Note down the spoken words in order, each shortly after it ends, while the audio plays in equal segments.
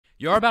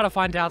You're about to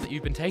find out that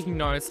you've been taking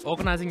notes,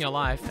 organizing your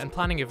life, and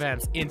planning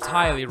events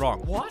entirely wrong.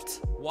 What?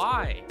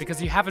 Why?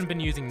 Because you haven't been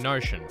using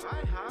Notion.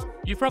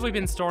 You've probably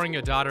been storing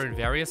your data in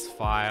various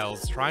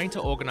files, trying to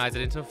organize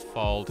it into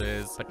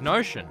folders, but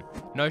Notion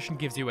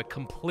gives you a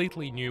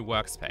completely new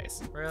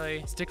workspace.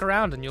 Really? Stick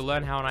around and you'll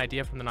learn how an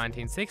idea from the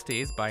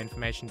 1960s by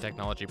information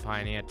technology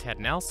pioneer Ted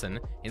Nelson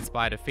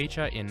inspired a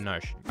feature in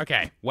Notion.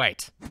 Okay,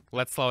 wait.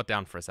 Let's slow it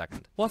down for a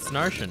second. What's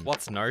Notion?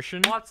 What's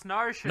Notion? What's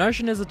Notion?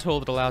 Notion is a tool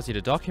that allows you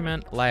to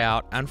document, lay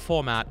out, and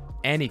format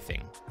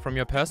anything, from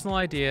your personal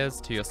ideas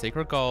to your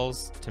secret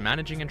goals to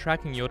managing and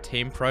tracking your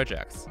team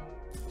projects.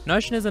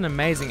 Notion is an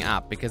amazing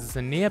app because it's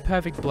a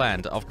near-perfect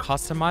blend of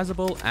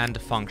customizable and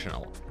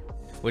functional,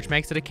 which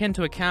makes it akin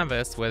to a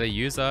canvas where the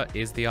user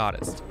is the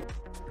artist.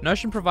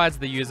 Notion provides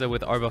the user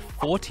with over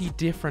 40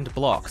 different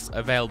blocks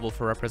available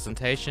for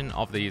representation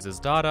of the user's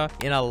data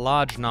in a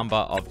large number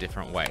of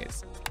different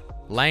ways.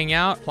 Laying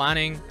out,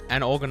 planning,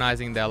 and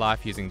organizing their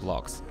life using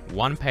blocks,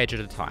 one page at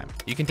a time.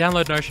 You can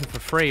download Notion for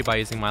free by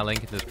using my link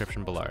in the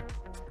description below.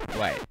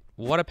 Wait,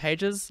 what are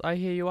pages, I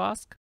hear you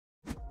ask?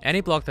 Any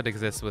block that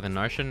exists within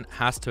Notion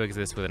has to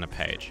exist within a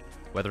page,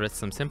 whether it's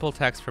some simple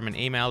text from an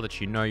email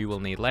that you know you will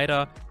need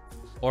later,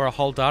 or a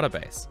whole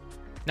database.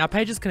 Now,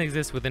 pages can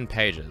exist within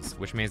pages,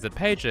 which means that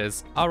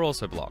pages are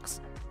also blocks.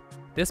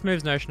 This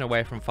moves Notion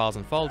away from files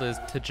and folders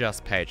to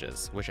just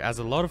pages, which adds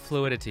a lot of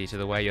fluidity to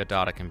the way your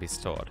data can be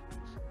stored.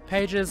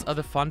 Pages are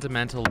the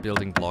fundamental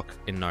building block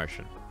in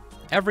Notion.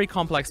 Every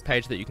complex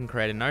page that you can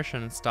create in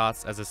Notion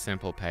starts as a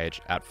simple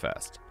page at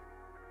first.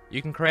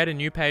 You can create a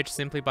new page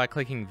simply by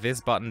clicking this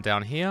button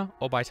down here,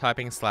 or by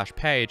typing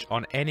 /page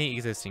on any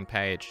existing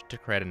page to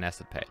create a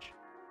nested page.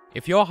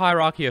 If your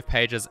hierarchy of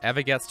pages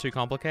ever gets too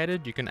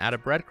complicated, you can add a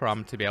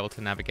breadcrumb to be able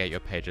to navigate your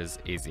pages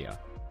easier.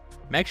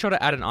 Make sure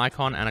to add an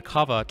icon and a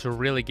cover to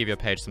really give your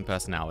page some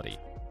personality.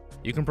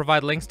 You can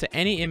provide links to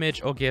any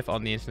image or GIF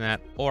on the internet,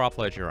 or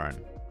upload your own.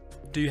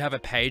 Do you have a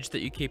page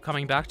that you keep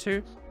coming back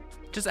to?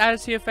 Just add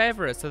it to your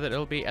favorites so that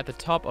it'll be at the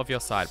top of your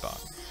sidebar.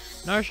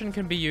 Notion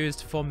can be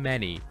used for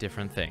many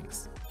different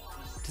things.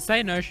 To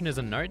say Notion is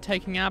a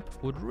note-taking app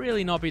would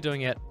really not be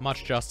doing it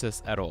much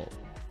justice at all.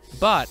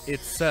 But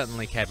it's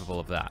certainly capable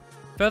of that.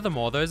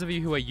 Furthermore, those of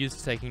you who are used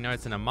to taking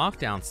notes in a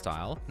markdown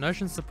style,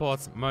 Notion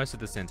supports most of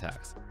the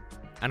syntax.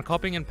 And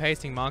copying and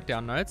pasting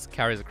markdown notes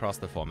carries across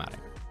the formatting.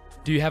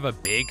 Do you have a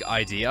big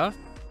idea?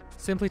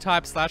 Simply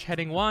type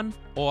 /heading1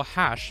 or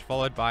hash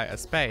followed by a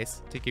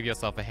space to give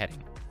yourself a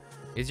heading.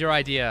 Is your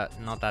idea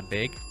not that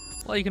big?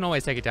 Well, you can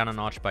always take it down a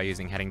notch by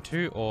using heading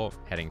 2 or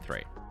heading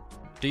 3.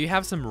 Do you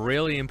have some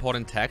really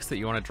important text that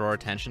you want to draw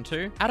attention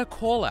to? Add a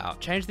call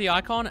out, change the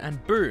icon,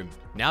 and boom!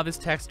 Now this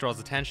text draws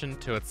attention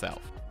to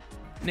itself.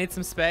 Need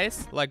some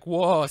space? Like,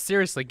 whoa,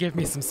 seriously, give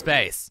me some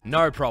space.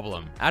 No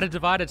problem. Add a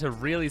divider to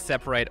really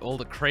separate all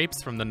the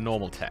creeps from the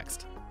normal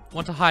text.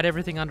 Want to hide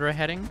everything under a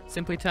heading?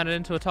 Simply turn it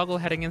into a toggle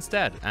heading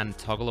instead, and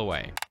toggle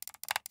away.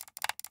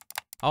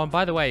 Oh, and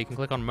by the way, you can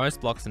click on most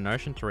blocks in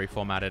Notion to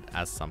reformat it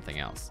as something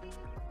else.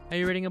 Are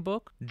you reading a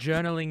book?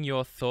 Journaling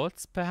your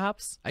thoughts,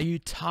 perhaps? Are you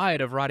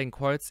tired of writing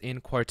quotes in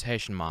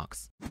quotation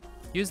marks?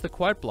 Use the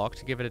quote block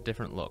to give it a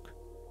different look.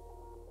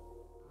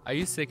 Are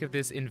you sick of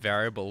this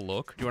invariable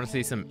look? Do you want to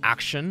see some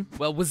action?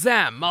 Well,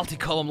 wazam,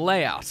 multi-column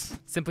layout.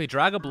 Simply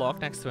drag a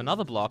block next to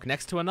another block,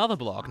 next to another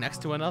block,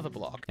 next to another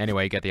block.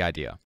 Anyway, you get the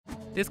idea.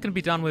 This can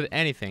be done with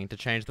anything to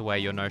change the way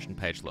your Notion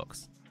page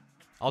looks.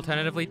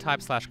 Alternatively, type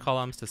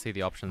 /columns to see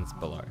the options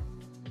below.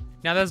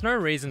 Now, there's no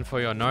reason for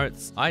your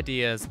notes,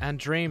 ideas, and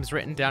dreams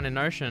written down in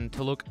Notion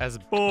to look as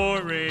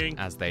boring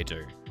as they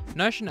do.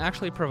 Notion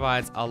actually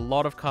provides a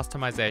lot of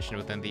customization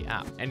within the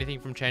app, anything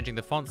from changing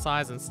the font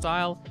size and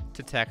style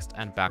to text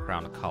and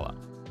background color.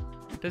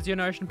 Does your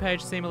Notion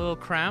page seem a little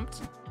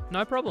cramped?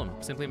 No problem,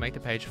 simply make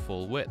the page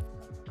full width.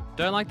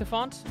 Don't like the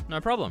font?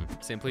 No problem,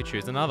 simply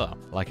choose another,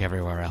 like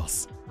everywhere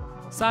else.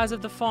 Size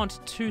of the font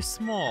too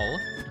small?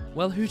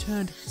 Well, who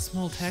turned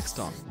small text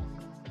on?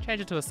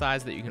 Change it to a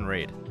size that you can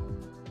read.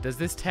 Does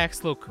this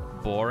text look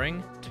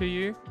boring to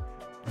you?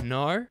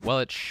 No? Well,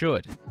 it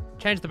should.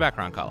 Change the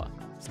background color.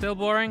 Still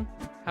boring?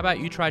 How about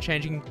you try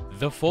changing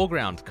the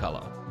foreground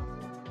color?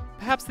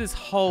 Perhaps this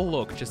whole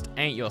look just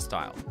ain't your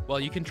style.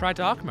 Well, you can try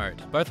dark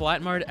mode. Both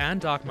light mode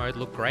and dark mode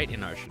look great in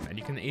Notion, and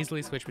you can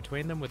easily switch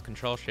between them with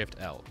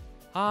Ctrl-Shift-L.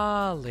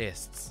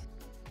 Lists.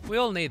 We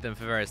all need them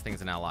for various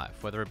things in our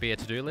life, whether it be a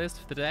to-do list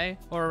for the day,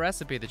 or a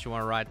recipe that you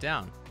want to write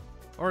down,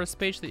 or a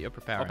speech that you're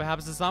preparing, or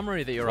perhaps a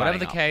summary that you're writing.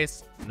 Whatever the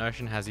case,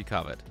 Notion has you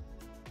covered.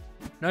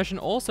 Notion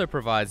also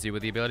provides you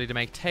with the ability to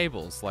make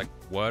tables like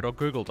Word or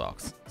Google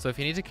Docs. So if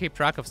you need to keep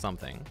track of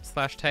something,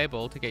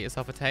 /table to get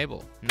yourself a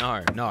table.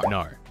 No,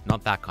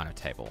 not that kind of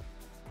table.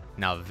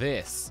 Now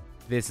this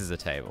is a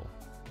table.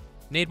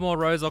 Need more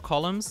rows or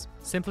columns?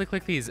 Simply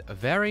click these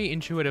very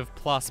intuitive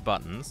plus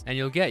buttons and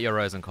you'll get your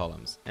rows and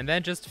columns. And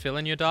then just fill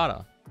in your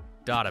data.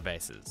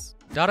 Databases.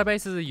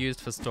 Databases are used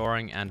for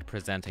storing and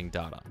presenting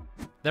data.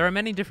 There are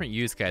many different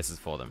use cases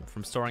for them,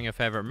 from storing your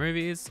favorite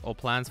movies or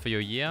plans for your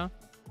year,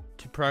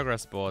 to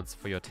progress boards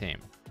for your team.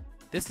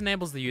 This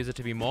enables the user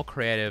to be more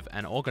creative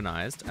and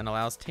organized and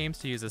allows teams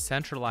to use a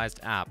centralized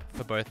app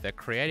for both their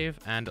creative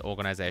and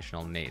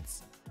organizational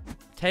needs.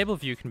 Table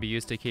view can be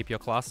used to keep your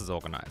classes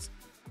organized,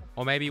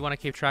 or maybe you want to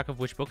keep track of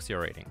which books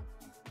you're reading.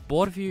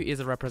 Board view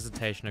is a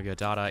representation of your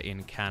data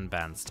in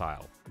Kanban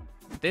style.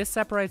 This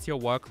separates your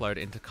workload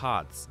into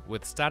cards,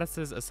 with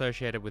statuses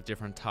associated with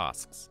different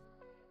tasks.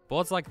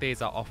 Boards like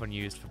these are often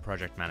used for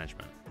project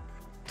management.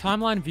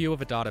 Timeline view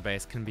of a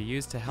database can be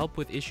used to help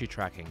with issue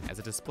tracking, as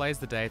it displays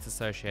the dates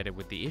associated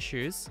with the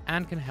issues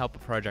and can help a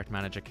project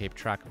manager keep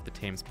track of the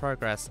team's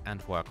progress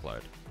and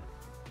workload.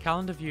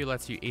 Calendar view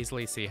lets you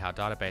easily see how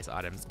database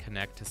items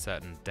connect to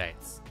certain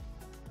dates.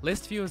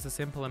 List view is a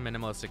simple and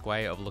minimalistic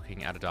way of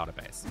looking at a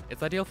database.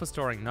 It's ideal for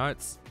storing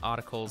notes,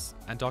 articles,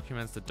 and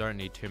documents that don't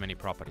need too many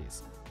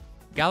properties.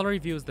 Gallery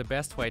view is the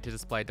best way to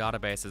display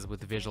databases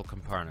with visual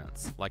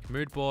components, like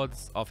mood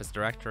boards, Office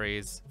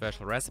directories,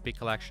 virtual recipe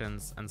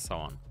collections, and so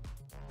on.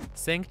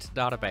 Synced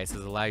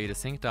databases allow you to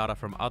sync data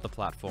from other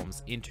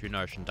platforms into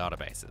Notion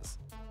databases.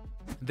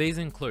 These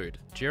include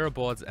Jira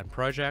boards and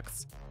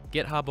projects,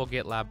 GitHub or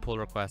GitLab pull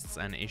requests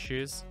and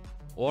issues,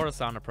 or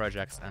Asana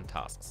projects and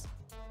tasks.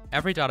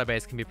 Every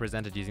database can be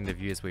presented using the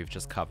views we've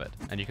just covered,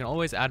 and you can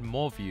always add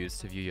more views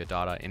to view your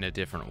data in a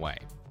different way.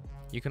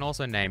 You can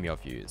also name your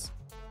views.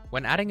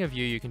 When adding a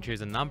view, you can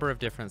choose a number of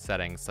different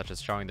settings, such as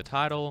showing the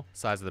title,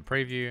 size of the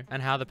preview, and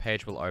how the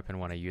page will open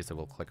when a user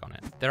will click on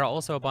it. There are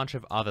also a bunch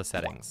of other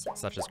settings,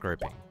 such as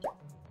grouping.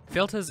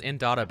 Filters in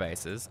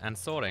databases and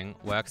sorting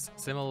works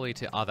similarly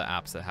to other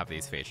apps that have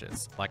these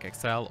features, like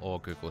Excel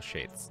or Google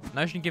Sheets.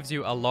 Notion gives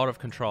you a lot of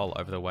control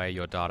over the way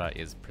your data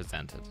is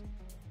presented.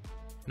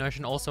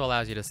 Notion also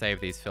allows you to save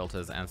these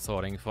filters and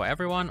sorting for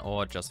everyone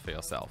or just for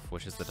yourself,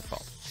 which is the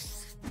default.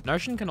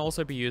 Notion can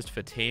also be used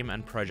for team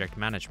and project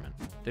management.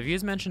 The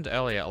views mentioned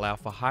earlier allow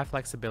for high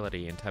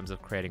flexibility in terms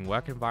of creating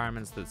work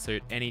environments that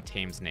suit any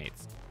team's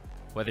needs,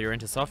 whether you're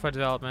into software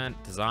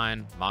development,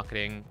 design,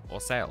 marketing, or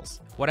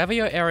sales. Whatever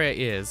your area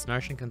is,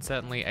 Notion can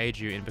certainly aid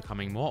you in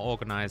becoming more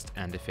organized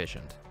and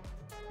efficient.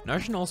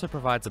 Notion also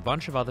provides a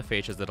bunch of other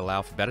features that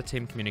allow for better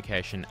team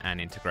communication and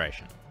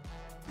integration.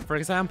 For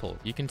example,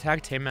 you can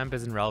tag team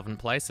members in relevant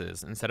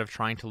places instead of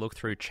trying to look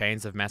through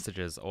chains of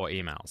messages or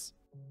emails.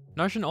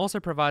 Notion also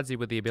provides you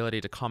with the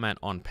ability to comment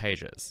on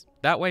pages.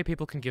 That way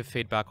people can give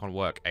feedback on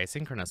work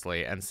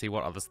asynchronously and see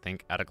what others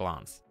think at a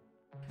glance.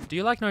 Do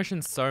you like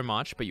Notion so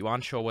much but you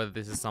aren't sure whether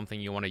this is something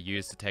you want to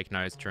use to take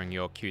notes during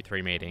your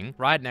Q3 meeting,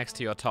 right next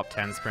to your top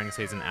 10 spring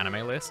season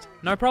anime list?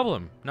 No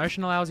problem!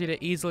 Notion allows you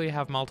to easily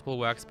have multiple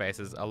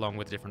workspaces along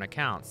with different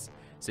accounts,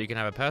 so you can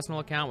have a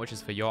personal account which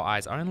is for your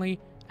eyes only,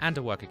 and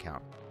a work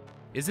account.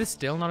 Is this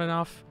still not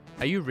enough?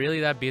 Are you really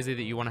that busy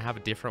that you want to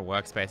have different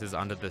workspaces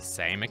under the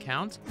same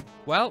account?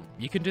 Well,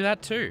 you can do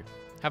that too.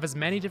 Have as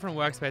many different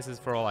workspaces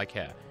for all I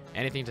care.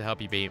 Anything to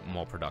help you be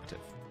more productive.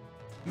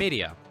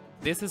 Media.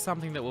 This is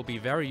something that will be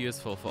very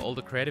useful for all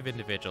the creative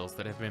individuals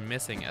that have been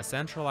missing a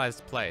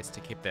centralized place to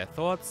keep their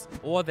thoughts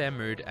or their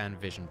mood and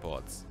vision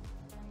boards.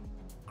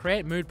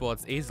 Create mood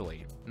boards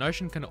easily.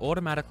 Notion can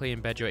automatically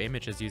embed your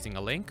images using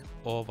a link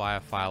or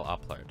via file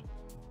upload.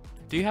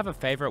 Do you have a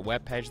favorite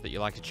web page that you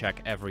like to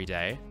check every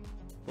day?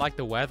 Like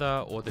the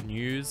weather or the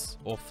news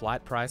or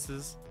flight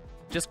prices?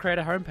 Just create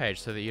a homepage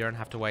so that you don't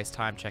have to waste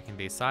time checking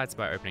these sites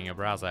by opening your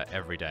browser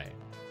every day.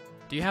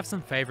 Do you have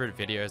some favorite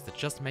videos that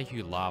just make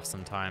you laugh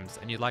sometimes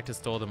and you'd like to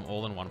store them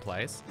all in one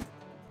place?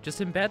 Just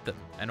embed them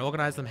and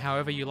organize them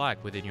however you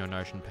like within your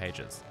Notion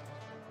pages.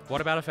 What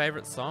about a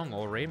favorite song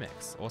or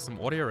remix, or some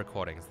audio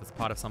recordings that's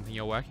part of something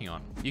you're working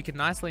on? You can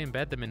nicely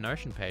embed them in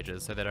Notion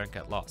pages so they don't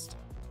get lost.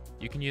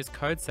 You can use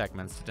code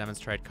segments to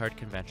demonstrate code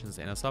conventions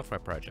in a software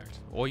project,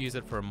 or use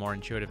it for a more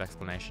intuitive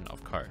explanation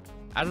of code.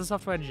 As a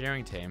software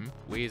engineering team,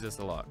 we use this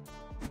a lot.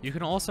 You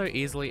can also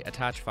easily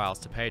attach files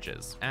to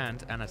pages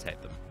and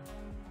annotate them.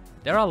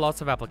 There are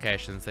lots of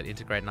applications that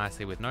integrate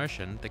nicely with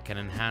Notion that can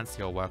enhance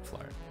your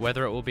workflow.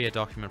 Whether it will be a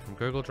document from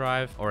Google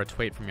Drive, or a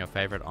tweet from your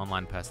favorite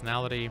online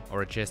personality,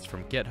 or a gist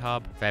from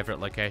GitHub, favorite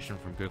location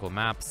from Google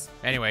Maps.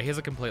 Anyway, here's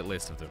a complete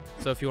list of them.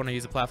 So if you want to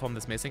use a platform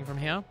that's missing from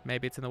here,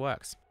 maybe it's in the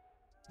works.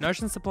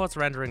 Notion supports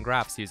rendering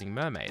graphs using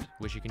Mermaid,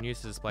 which you can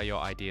use to display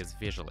your ideas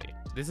visually.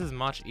 This is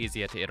much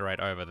easier to iterate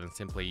over than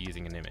simply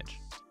using an image.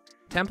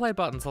 Template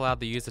buttons allow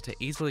the user to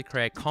easily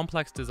create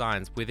complex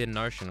designs within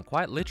Notion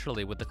quite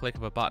literally with the click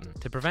of a button,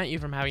 to prevent you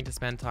from having to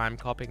spend time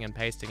copying and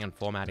pasting and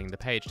formatting the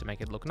page to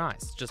make it look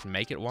nice. Just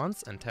make it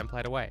once and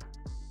template away.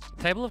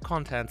 Table of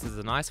contents is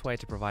a nice way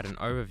to provide an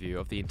overview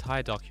of the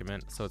entire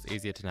document so it's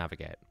easier to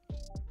navigate.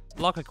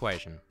 Block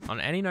equation.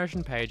 On any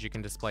Notion page, you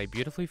can display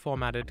beautifully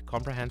formatted,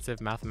 comprehensive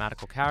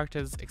mathematical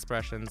characters,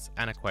 expressions,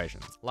 and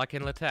equations, like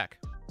in LaTeX.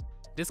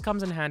 This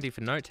comes in handy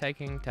for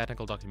note-taking,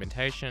 technical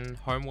documentation,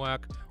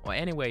 homework, or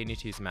anywhere you need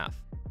to use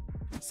math.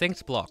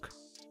 Synced block.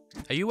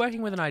 Are you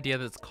working with an idea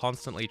that's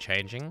constantly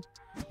changing?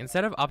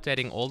 Instead of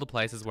updating all the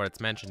places where it's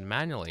mentioned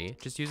manually,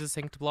 just use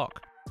a synced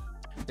block.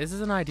 This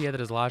is an idea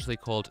that is largely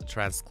called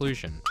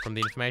transclusion, from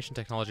the information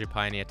technology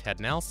pioneer Ted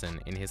Nelson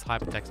in his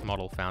hypertext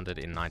model founded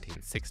in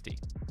 1960.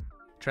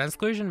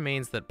 Transclusion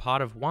means that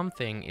part of one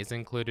thing is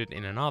included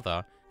in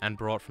another and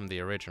brought from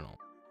the original.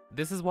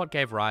 This is what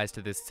gave rise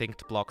to this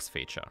synced blocks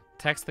feature,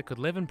 text that could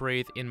live and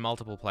breathe in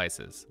multiple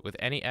places, with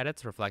any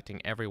edits reflecting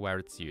everywhere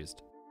it's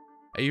used.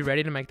 Are you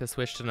ready to make the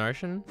switch to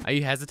Notion? Are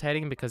you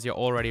hesitating because you're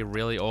already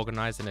really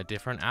organized in a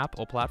different app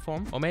or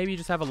platform? Or maybe you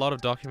just have a lot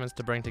of documents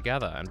to bring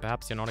together and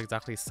perhaps you're not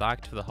exactly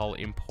psyched for the whole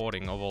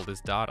importing of all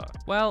this data?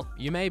 Well,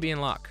 you may be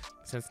in luck,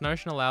 since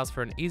Notion allows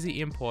for an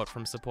easy import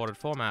from supported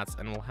formats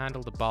and will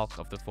handle the bulk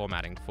of the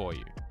formatting for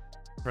you.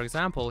 For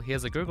example,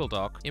 here's a Google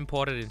Doc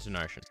imported into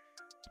Notion.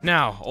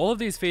 Now, all of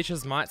these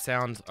features might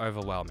sound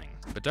overwhelming,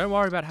 but don't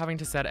worry about having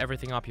to set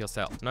everything up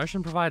yourself.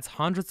 Notion provides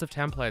hundreds of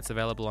templates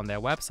available on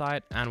their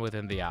website and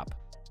within the app.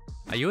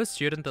 Are you a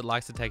student that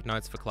likes to take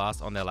notes for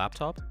class on their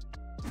laptop?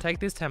 Take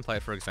this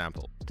template for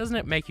example. Doesn't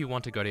it make you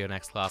want to go to your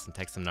next class and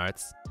take some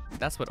notes?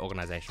 That's what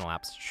organizational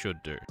apps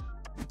should do.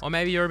 Or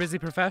maybe you're a busy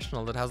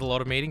professional that has a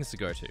lot of meetings to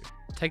go to.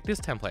 Take this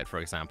template for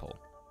example.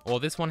 Or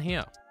this one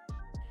here.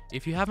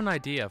 If you have an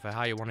idea for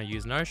how you want to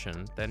use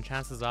Notion, then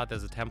chances are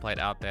there's a template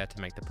out there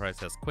to make the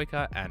process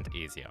quicker and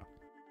easier.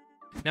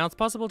 Now it's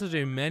possible to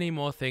do many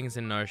more things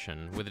in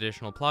Notion with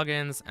additional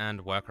plugins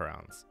and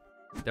workarounds.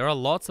 There are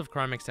lots of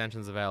Chrome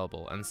extensions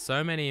available and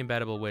so many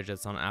embeddable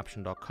widgets on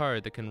Aption.co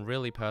that can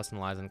really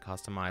personalize and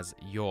customize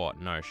your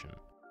Notion.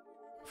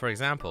 For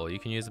example, you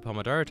can use the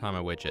Pomodoro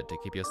timer widget to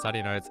keep your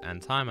study notes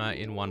and timer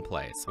in one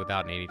place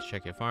without needing to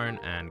check your phone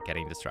and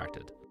getting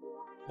distracted.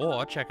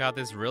 Or check out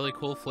this really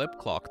cool flip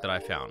clock that I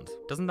found.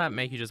 Doesn't that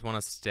make you just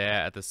want to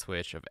stare at the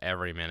switch of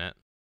every minute?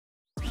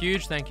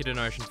 Huge thank you to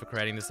Notion for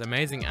creating this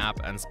amazing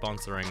app and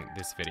sponsoring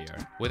this video.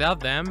 Without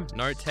them,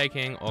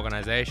 note-taking,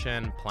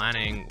 organization,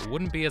 planning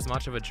wouldn't be as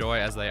much of a joy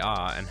as they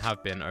are and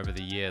have been over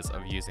the years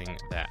of using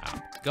their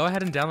app. Go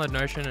ahead and download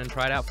Notion and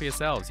try it out for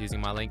yourselves using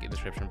my link in the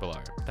description below.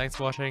 Thanks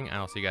for watching and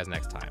I'll see you guys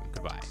next time.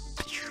 Goodbye.